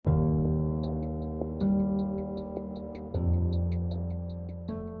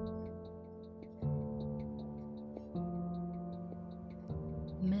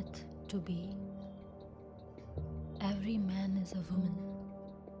is a woman,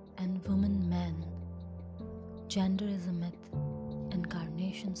 and woman man. Gender is a myth,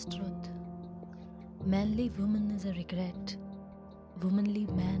 incarnation's truth. Manly woman is a regret, womanly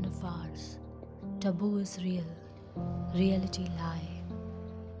man of ours. Taboo is real, reality lie.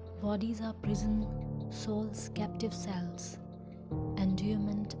 Bodies are prison, souls captive cells.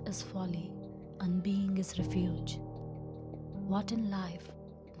 Endurement is folly, unbeing is refuge. What in life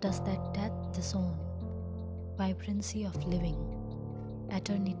does that death disown? Vibrancy of living,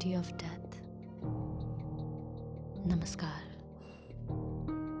 eternity of death. Namaskar.